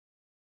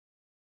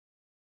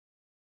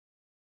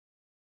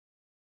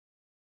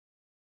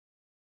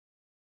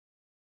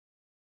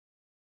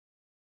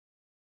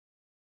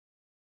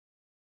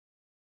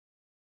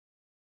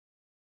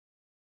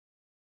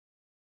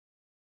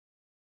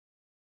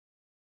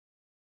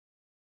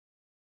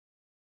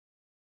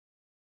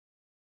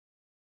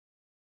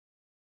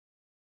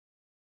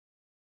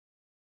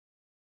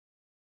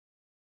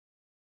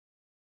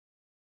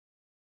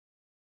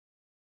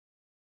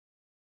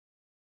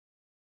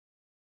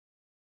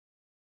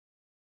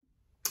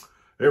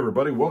Hey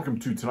everybody, welcome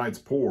to tonight's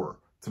pour.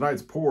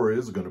 Tonight's pour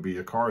is going to be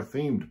a car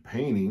themed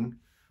painting,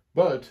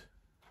 but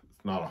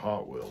it's not a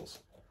Hot Wheels,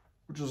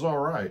 which is all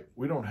right.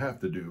 We don't have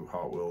to do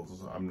Hot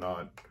Wheels. I'm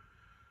not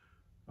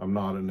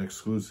an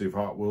exclusive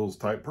Hot Wheels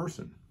type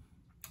person.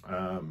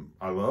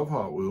 I love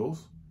Hot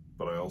Wheels,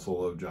 but I also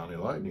love Johnny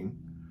Lightning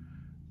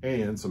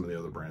and some of the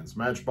other brands.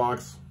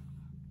 Matchbox,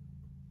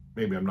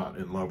 maybe I'm not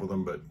in love with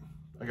them, but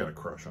I got a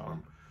crush on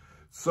them.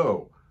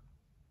 So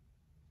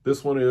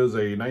this one is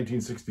a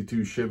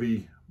 1962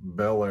 Chevy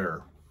Bel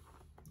Air.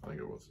 I think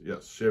it was.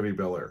 Yes, Chevy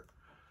Bel Air.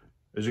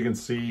 As you can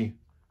see,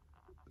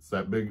 it's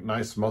that big,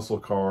 nice muscle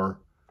car.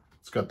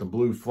 It's got the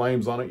blue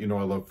flames on it. You know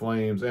I love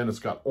flames. And it's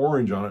got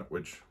orange on it,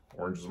 which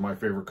orange is my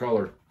favorite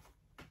color.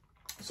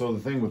 So the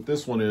thing with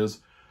this one is,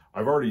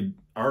 I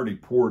already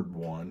poured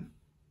one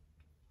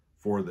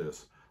for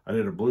this. I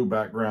did a blue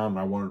background and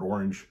I wanted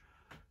orange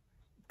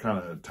kind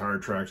of tire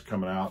tracks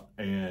coming out,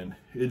 and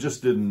it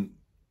just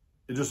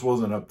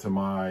wasn't up to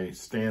my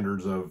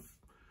standards of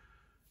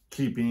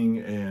keeping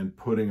and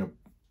putting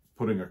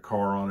a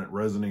car on it,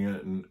 resining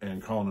it,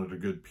 and calling it a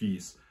good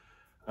piece.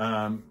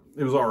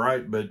 It was all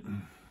right, but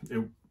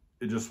it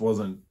just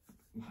wasn't,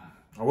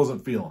 I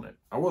wasn't feeling it.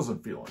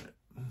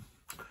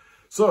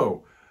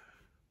 So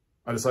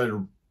I decided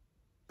to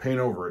paint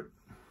over it,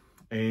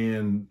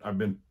 and I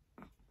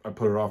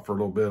put it off for a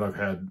little bit. I've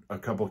had a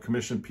couple of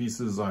commission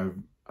pieces I've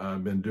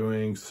been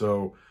doing,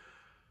 so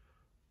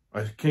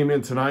I came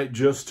in tonight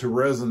just to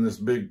resin this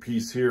big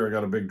piece here. I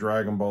got a big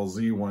Dragon Ball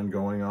Z one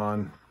going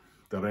on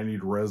that I need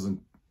to resin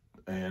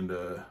and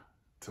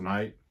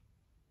tonight,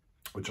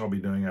 which I'll be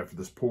doing after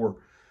this pour.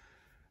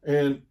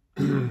 And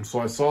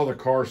so I saw the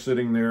car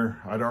sitting there.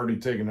 I'd already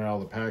taken it out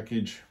of the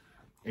package,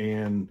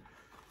 and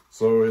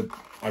so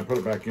I put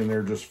it back in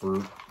there just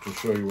to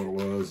show you what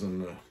it was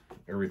and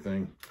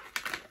everything.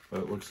 But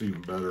it looks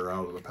even better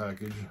out of the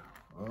package.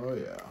 Oh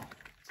yeah,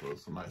 so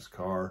it's a nice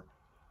car.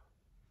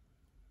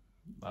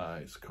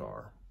 Nice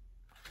car.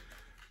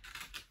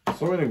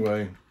 So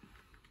anyway,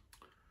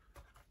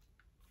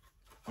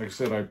 like I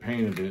said, I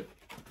painted it.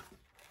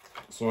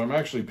 So I'm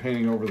actually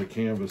painting over the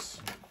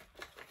canvas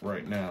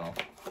right now.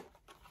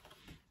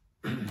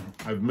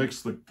 I've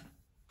mixed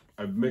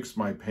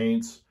my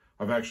paints.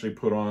 I've actually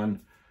put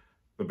on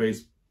the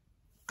base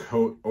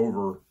coat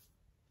over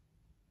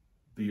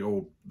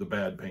the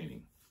bad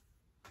painting.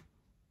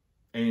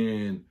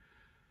 And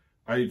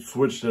I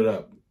switched it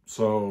up.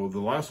 So the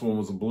last one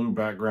was a blue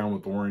background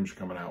with orange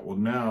coming out. Well,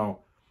 now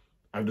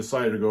I've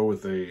decided to go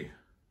with a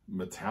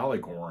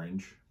metallic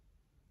orange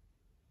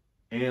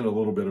and a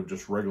little bit of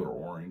just regular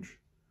orange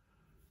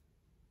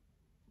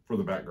for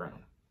the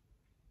background.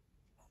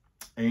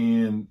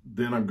 And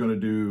then I'm going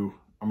to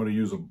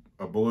use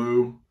a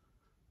blue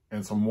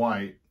and some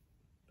white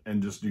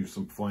and just do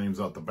some flames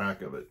out the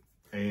back of it.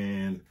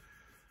 And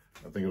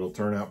I think it'll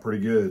turn out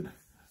pretty good.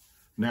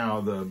 Now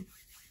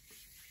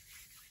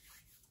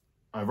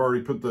I've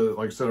already put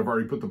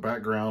the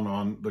background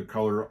on the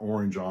color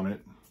orange on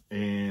it,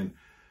 and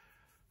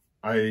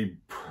I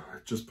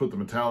just put the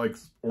metallic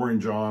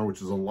orange on,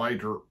 which is a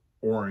lighter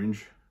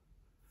orange,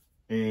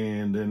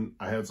 and then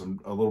I had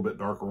a little bit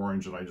darker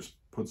orange, and I just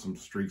put some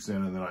streaks in,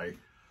 and then I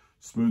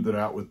smoothed it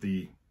out with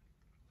the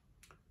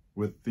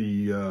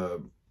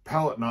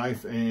palette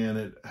knife, and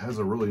it has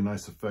a really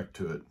nice effect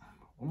to it.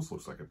 Almost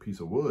looks like a piece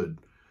of wood.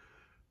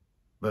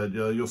 But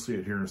you'll see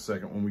it here in a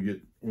second when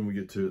we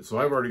get to it. So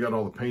I've already got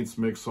all the paints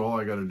mixed, so all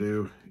I got to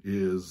do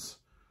is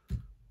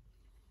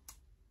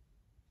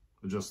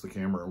adjust the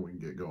camera and we can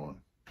get going.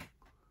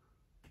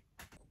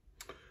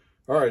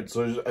 All right,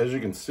 so as you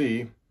can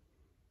see,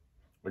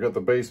 I got the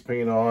base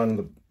paint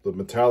on. The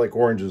metallic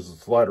orange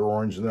is the lighter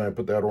orange, and then I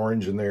put that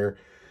orange in there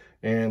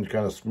and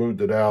kind of smoothed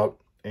it out,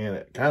 and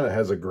it kind of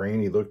has a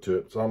grainy look to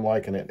it, so I'm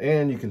liking it.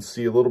 And you can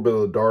see a little bit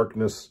of the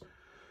darkness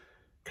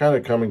kind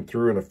of coming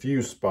through in a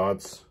few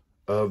spots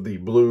of the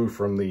blue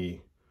from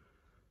the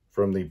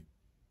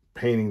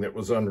painting that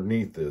was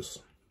underneath this.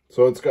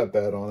 So it's got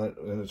that on it,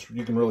 and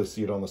you can really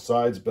see it on the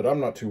sides, but I'm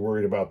not too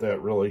worried about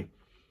that, really.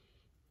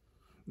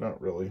 Not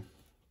really.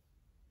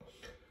 I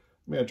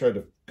mean, I tried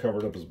to cover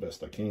it up as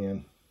best I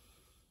can,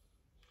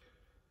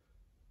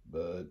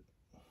 but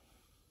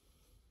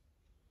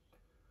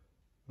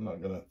I'm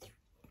not gonna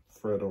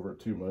fret over it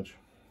too much.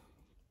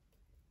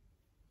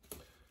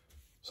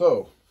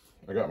 So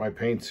I got my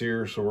paints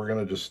here, so we're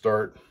gonna just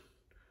start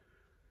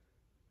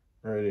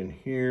right in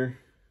here.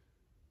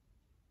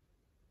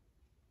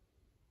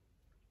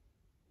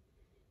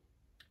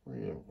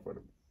 We have quite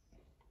a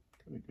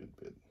good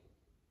bit.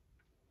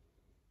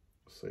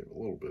 Save a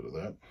little bit of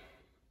that.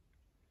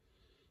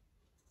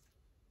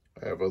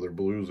 I have other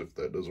blues if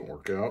that doesn't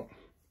work out.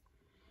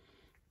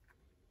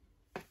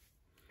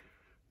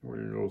 We're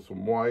gonna go with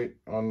some white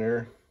on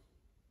there.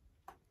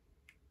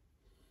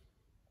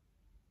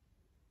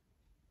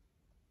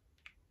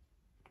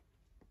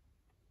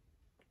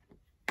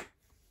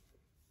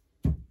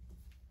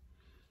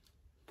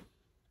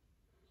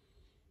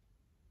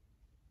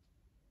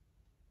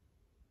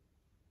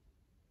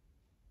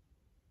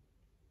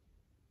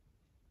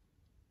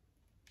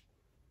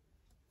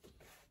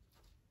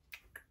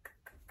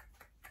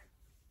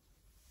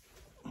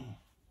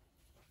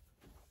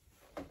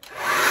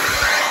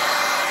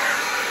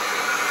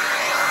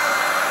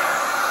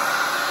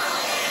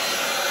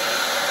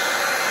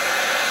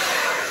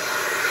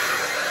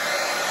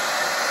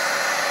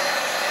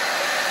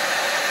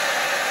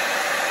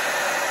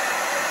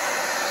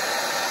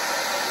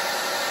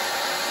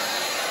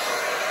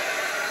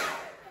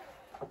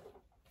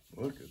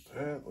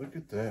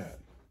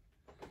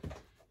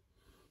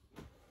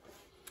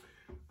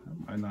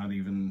 I might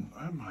even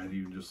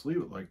just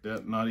leave it like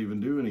that, not even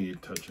do any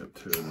touch-up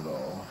to it at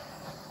all.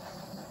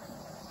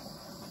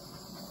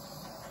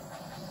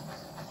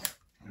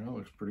 That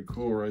looks pretty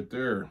cool right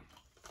there.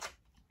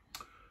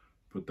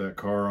 Put that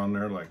car on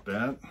there like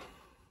that.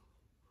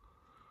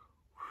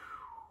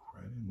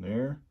 Right in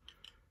there.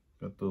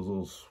 Got those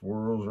little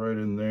swirls right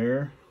in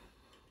there.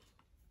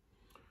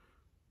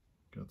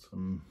 Got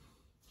some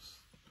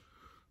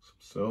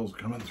cells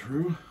coming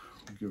through.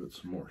 Give it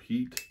some more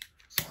heat.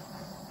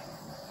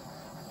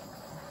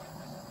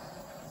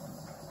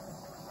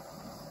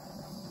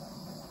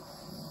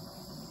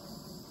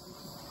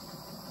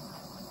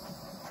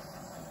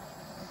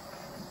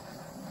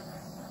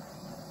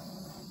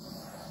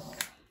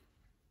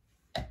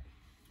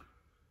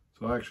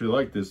 So I actually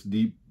like this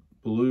deep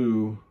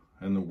blue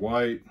and the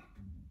white.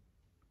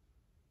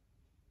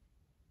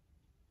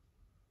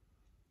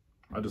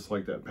 I just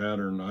like that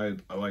pattern. I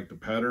like the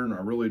pattern, I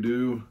really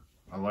do.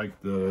 I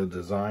like the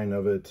design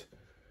of it.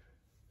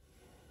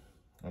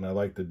 And I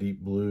like the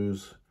deep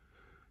blues.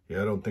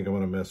 Yeah, I don't think I'm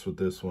gonna mess with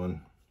this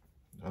one.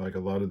 I like a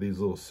lot of these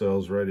little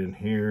cells right in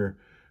here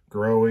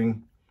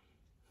growing.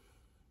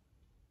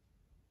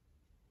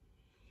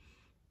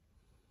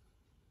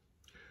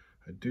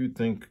 I do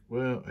think,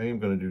 well, I am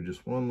going to do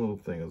just one little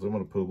thing. Is I'm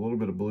going to put a little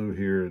bit of blue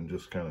here and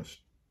just kind of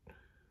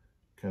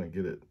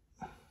get it.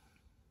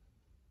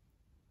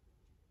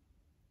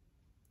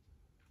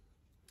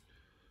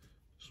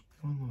 Just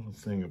one little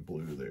thing of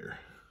blue there.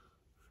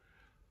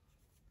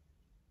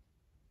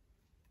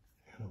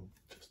 You know,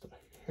 just a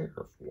hair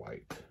of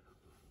white.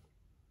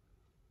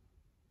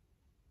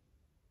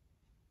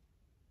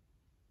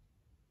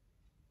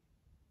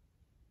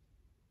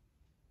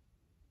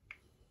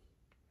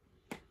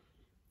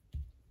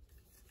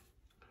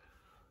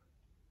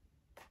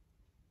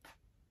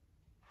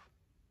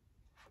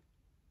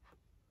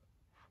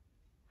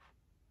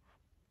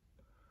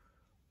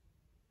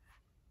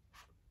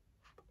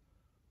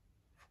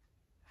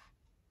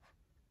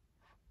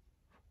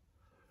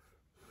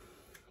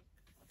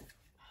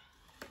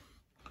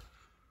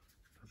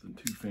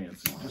 Too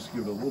fancy. Just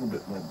give it a little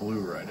bit more blue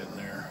right in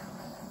there.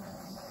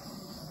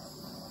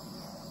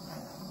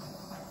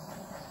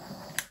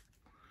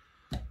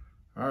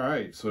 All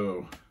right,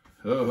 so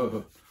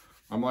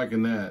I'm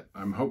liking that.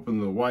 I'm hoping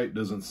the white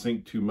doesn't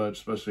sink too much,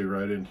 especially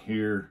right in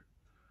here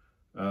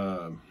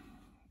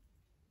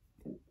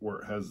where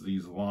it has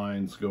these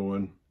lines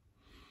going.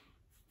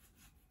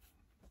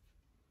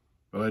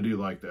 But I do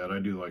like that. I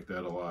do like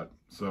that a lot.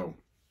 So,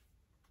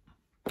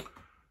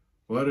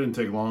 well, that didn't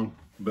take long,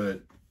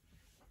 but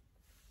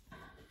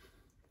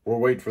we'll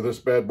wait for this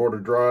bad boy to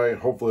dry.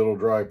 Hopefully it'll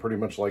dry pretty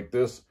much like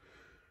this.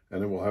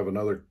 And then we'll have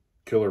another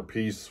killer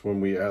piece when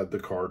we add the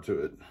car to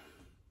it.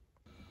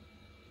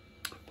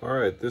 All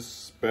right,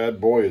 this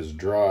bad boy is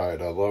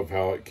dried. I love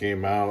how it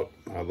came out.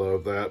 I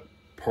love that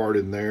part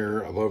in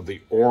there. I love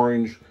the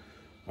orange.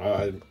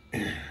 I'm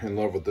in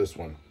love with this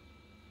one.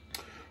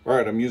 All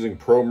right, I'm using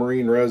Pro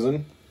Marine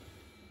resin.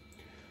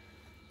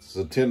 This is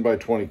a 10 by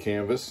 20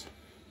 canvas.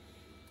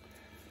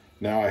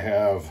 Now I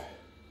have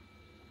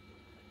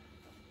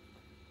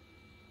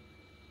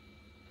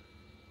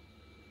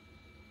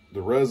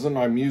the resin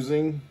I'm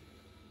using,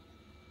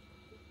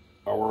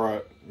 I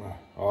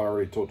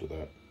already told you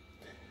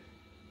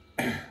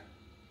that.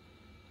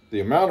 The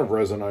amount of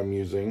resin I'm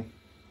using,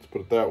 let's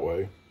put it that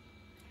way,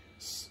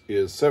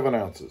 is 7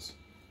 ounces.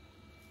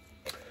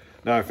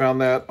 Now I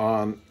found that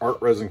on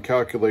Art Resin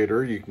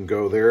Calculator. You can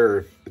go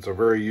there. It's a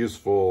very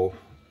useful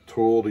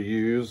tool to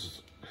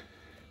use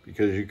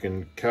because you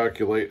can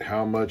calculate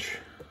how much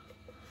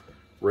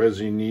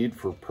resin you need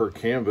per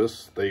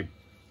canvas.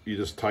 You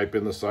just type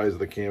in the size of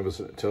the canvas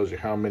and it tells you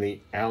how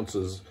many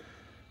ounces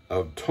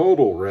of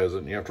total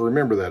resin. You have to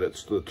remember that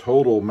it's the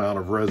total amount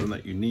of resin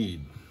that you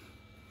need.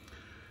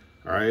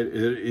 All right,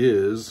 it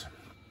is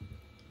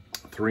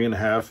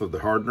 3.5 of the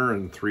hardener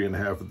and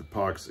 3.5 of the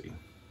epoxy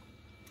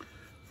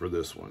for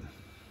this one.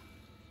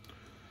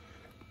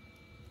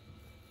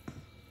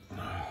 Oh,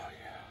 yeah.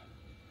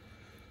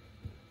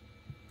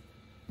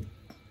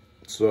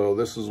 So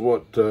this is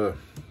what I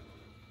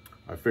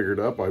figured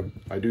up.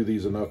 I do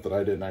these enough that I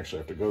didn't actually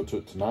have to go to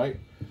it tonight.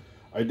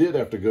 I did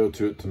have to go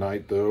to it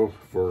tonight though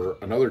for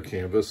another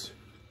canvas.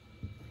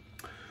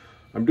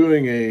 I'm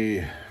doing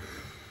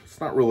it's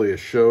not really a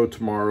show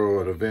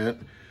tomorrow, an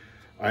event.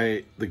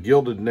 The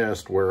Gilded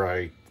Nest where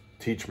I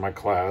teach my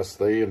class,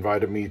 they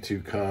invited me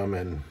to come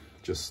and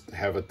just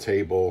have a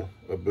table,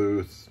 a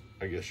booth,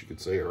 I guess you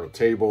could say, or a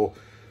table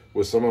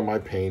with some of my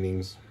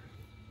paintings.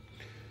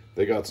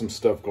 They got some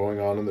stuff going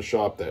on in the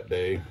shop that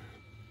day.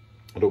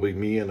 It'll be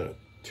me and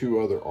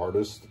 2 other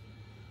artists.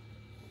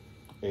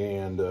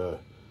 And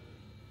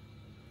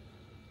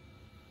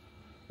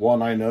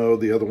one I know,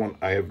 the other one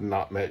I have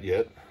not met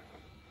yet.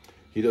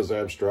 He does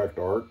abstract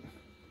art.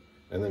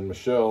 And then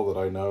Michelle that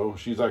I know,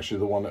 she's actually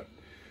the one that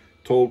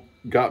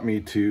got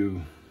me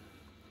to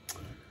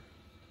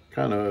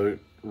kind of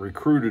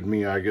recruited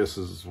me, I guess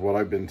is what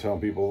I've been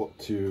telling people,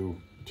 to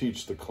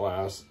teach the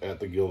class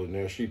at the Gilded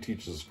Nest. She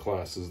teaches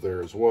classes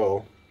there as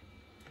well.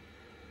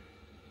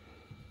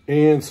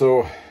 And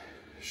so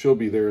she'll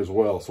be there as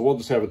well. So we'll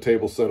just have a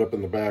table set up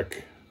in the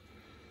back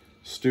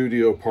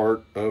studio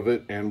part of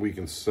it, and we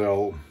can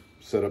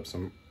set up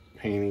some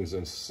paintings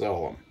and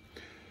sell them.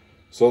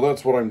 So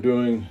that's what I'm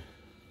doing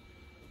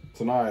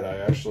tonight. I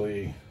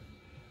actually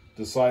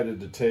decided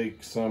to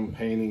take some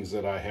paintings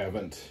that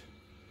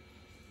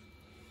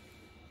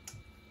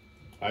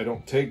I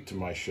don't take to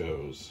my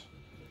shows.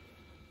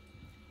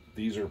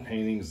 These are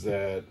paintings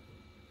that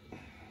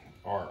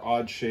are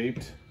odd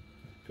shaped,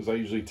 because I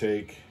usually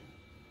take,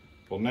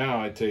 well,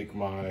 now I take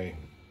my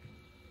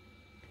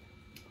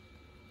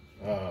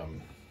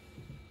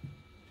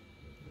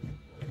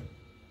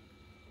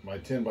my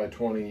 10 by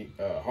 20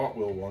 Hot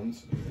Wheel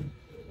ones,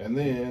 and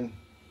then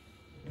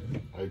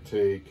I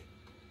take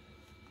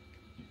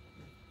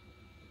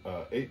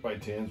 8 by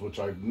 10s, which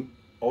I've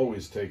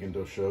always taken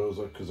to shows,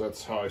 because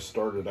that's how I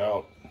started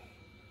out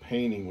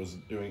painting, was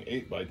doing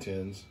 8 by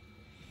 10s.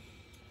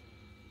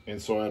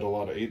 And so I had a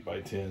lot of 8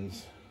 by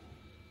 10s.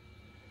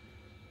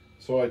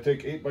 So I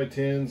take 8 by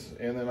 10s,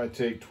 and then I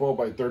take 12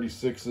 by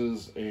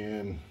 36s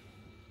and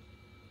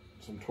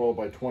some 12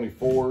 by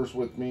 24s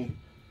with me.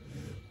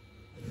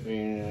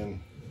 And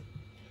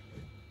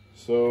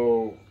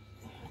so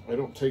I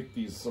don't take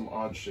some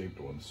odd shaped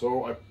ones.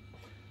 So I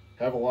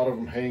have a lot of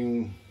them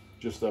hanging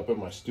just up in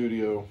my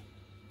studio.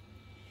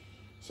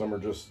 Some are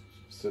just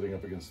sitting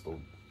on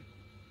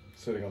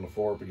the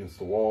floor up against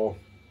the wall.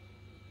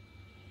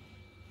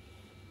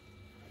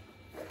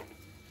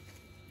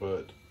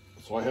 But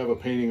so I have a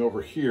painting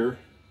over here,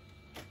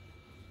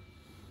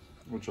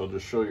 which I'll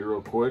just show you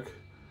real quick.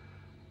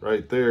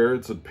 Right there,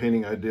 it's a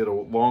painting I did a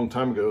long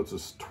time ago. It's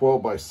a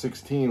 12 by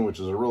 16, which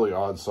is a really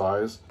odd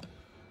size.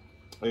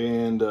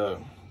 And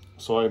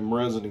so I'm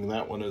resining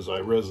that one as I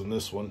resin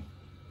this one.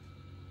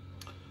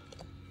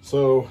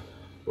 So,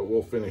 but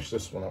we'll finish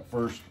this one up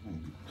first.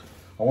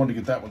 I wanted to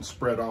get that one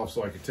spread off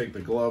so I could take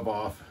the glove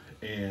off,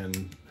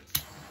 and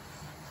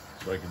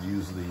so I could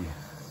use the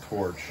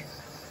torch.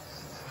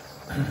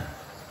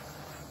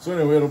 So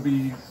anyway,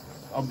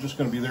 I'm just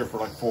going to be there for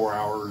like 4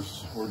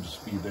 hours. We'll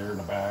just be there in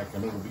the back,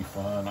 and it'll be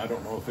fun. I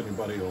don't know if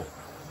anybody will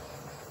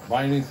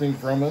buy anything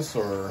from us,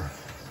 or,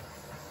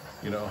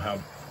 you know, how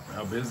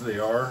busy they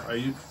are.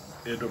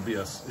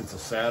 It's a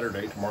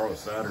Saturday. Tomorrow is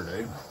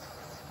Saturday.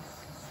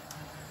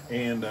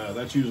 And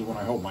that's usually when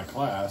I hold my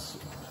class,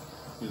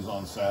 is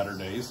on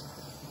Saturdays.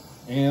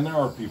 And there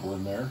are people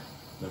in there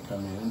that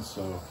come in,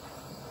 so,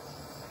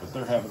 but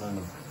they're having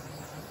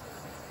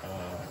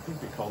I think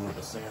they call it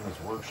a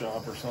Santa's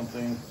workshop or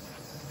something.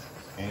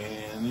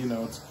 And, you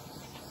know, it's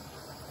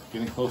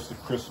getting close to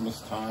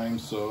Christmas time,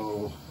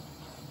 so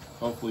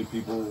hopefully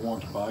people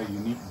want to buy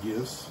unique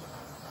gifts,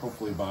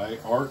 hopefully buy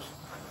art.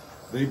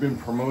 They've been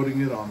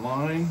promoting it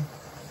online,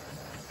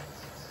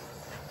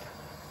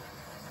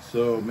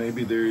 so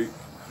maybe they're,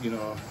 you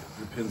know,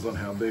 depends on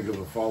how big of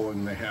a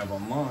following they have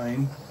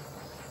online.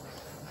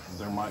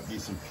 There might be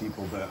some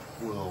people that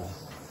will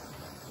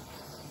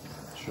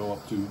show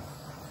up to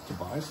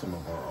buy some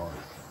of our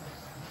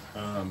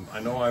art. I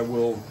know I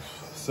will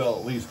sell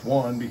at least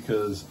one,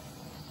 because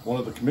one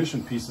of the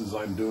commission pieces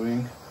I'm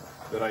doing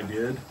that I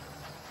did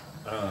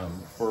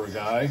for a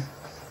guy,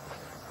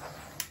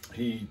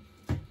 he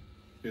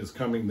is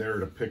coming there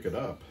to pick it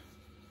up,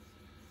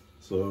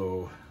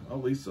 so I'll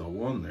at least sell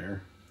one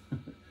there.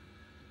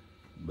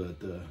 But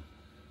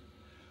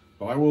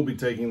I will be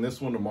taking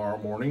this one tomorrow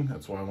morning.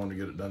 That's why I want to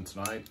get it done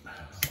tonight.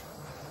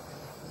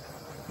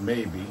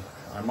 Maybe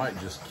I might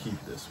just keep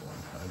this one,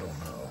 I don't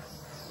know.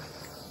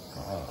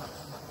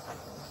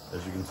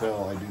 As you can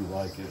tell, I do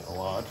like it a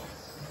lot.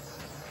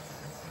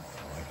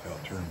 I like how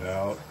it turned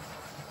out.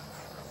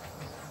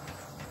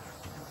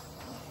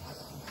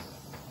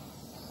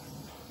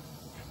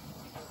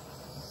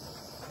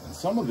 And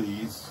some of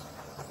these,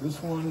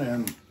 this one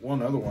and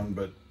one other one,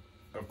 but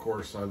of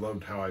course I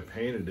loved how I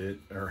painted it,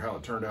 or how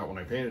it turned out when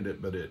I painted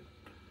it, but it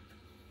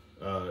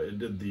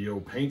did the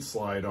old paint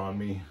slide on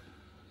me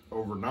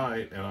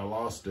overnight and I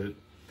lost it.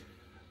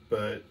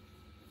 But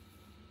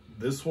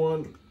this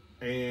one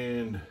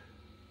and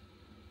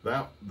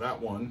that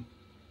one,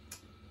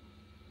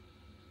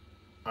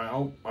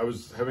 I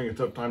was having a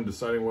tough time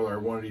deciding whether I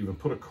wanted to even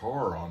put a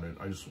car on it.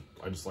 I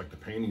just like the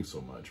painting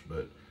so much,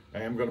 but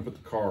I am going to put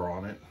the car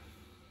on it.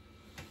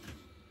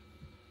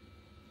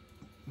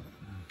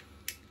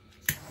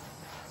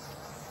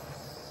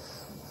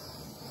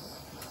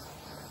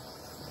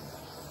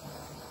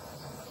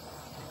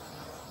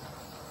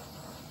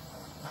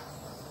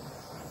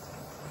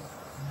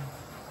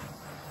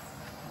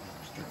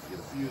 Just trying to get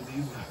a few of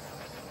these.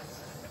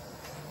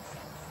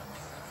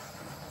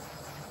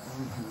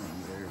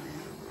 There we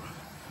go.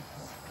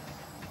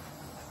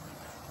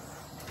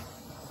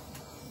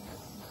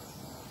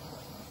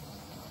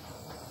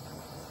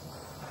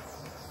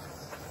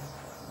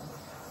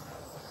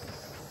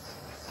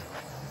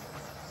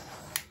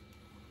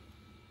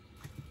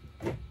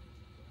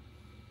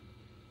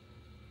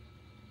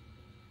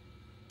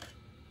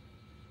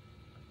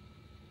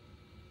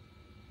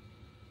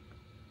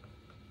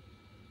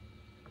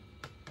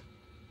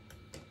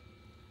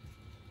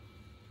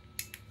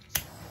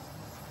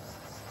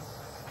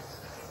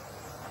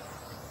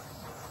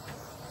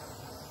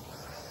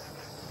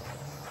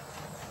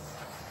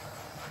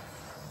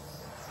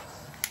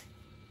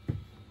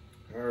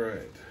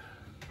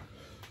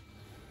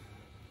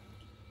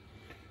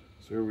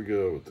 there we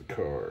go with the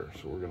car.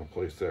 So we're going to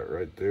place that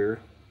right there.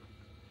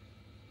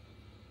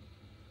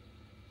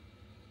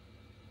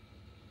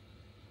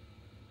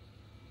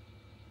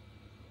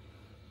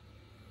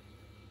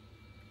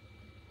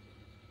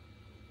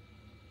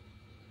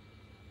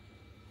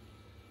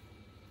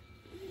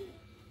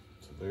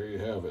 So there you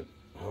have it.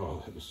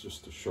 Oh, that was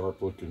just a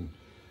sharp looking.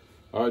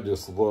 I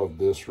just love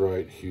this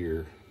right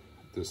here.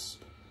 This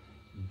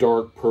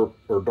dark purple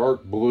or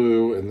dark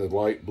blue and the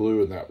light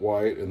blue and that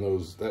white and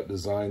that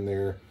design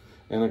there.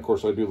 And of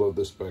course I do love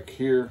this back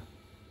here.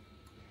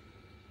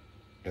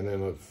 And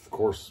then of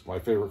course my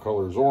favorite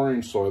color is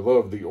orange, so I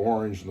love the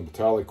orange and the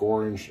metallic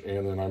orange.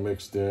 And then I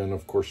mixed in,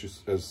 of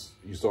course, as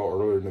you saw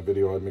earlier in the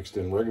video, I mixed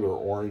in regular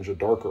orange, a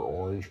darker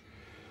orange,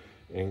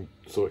 and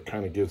so it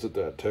kind of gives it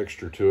that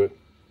texture to it.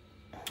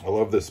 I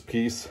love this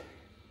piece.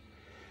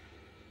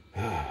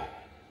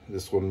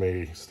 This one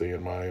may stay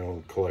in my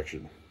own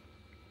collection,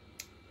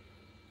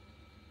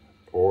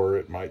 or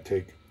it might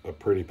take a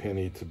pretty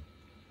penny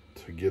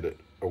to get it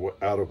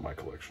out of my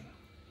collection.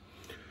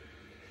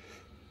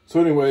 So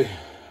anyway,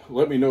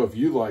 let me know if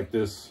you like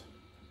this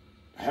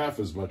half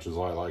as much as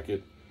I like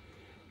it.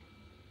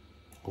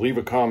 Leave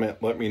a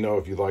comment, let me know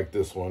if you like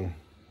this one,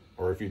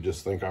 or if you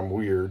just think I'm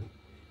weird,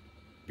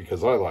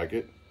 because I like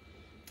it.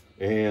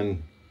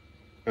 And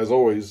as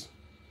always,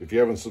 if you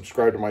haven't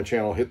subscribed to my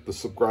channel, hit the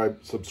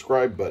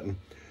subscribe button.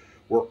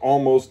 We're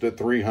almost at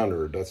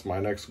 300. That's my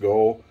next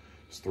goal.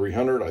 It's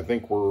 300. I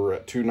think we're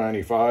at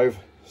 295.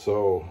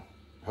 So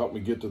help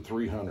me get to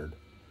 300.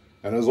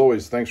 And as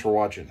always, thanks for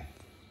watching.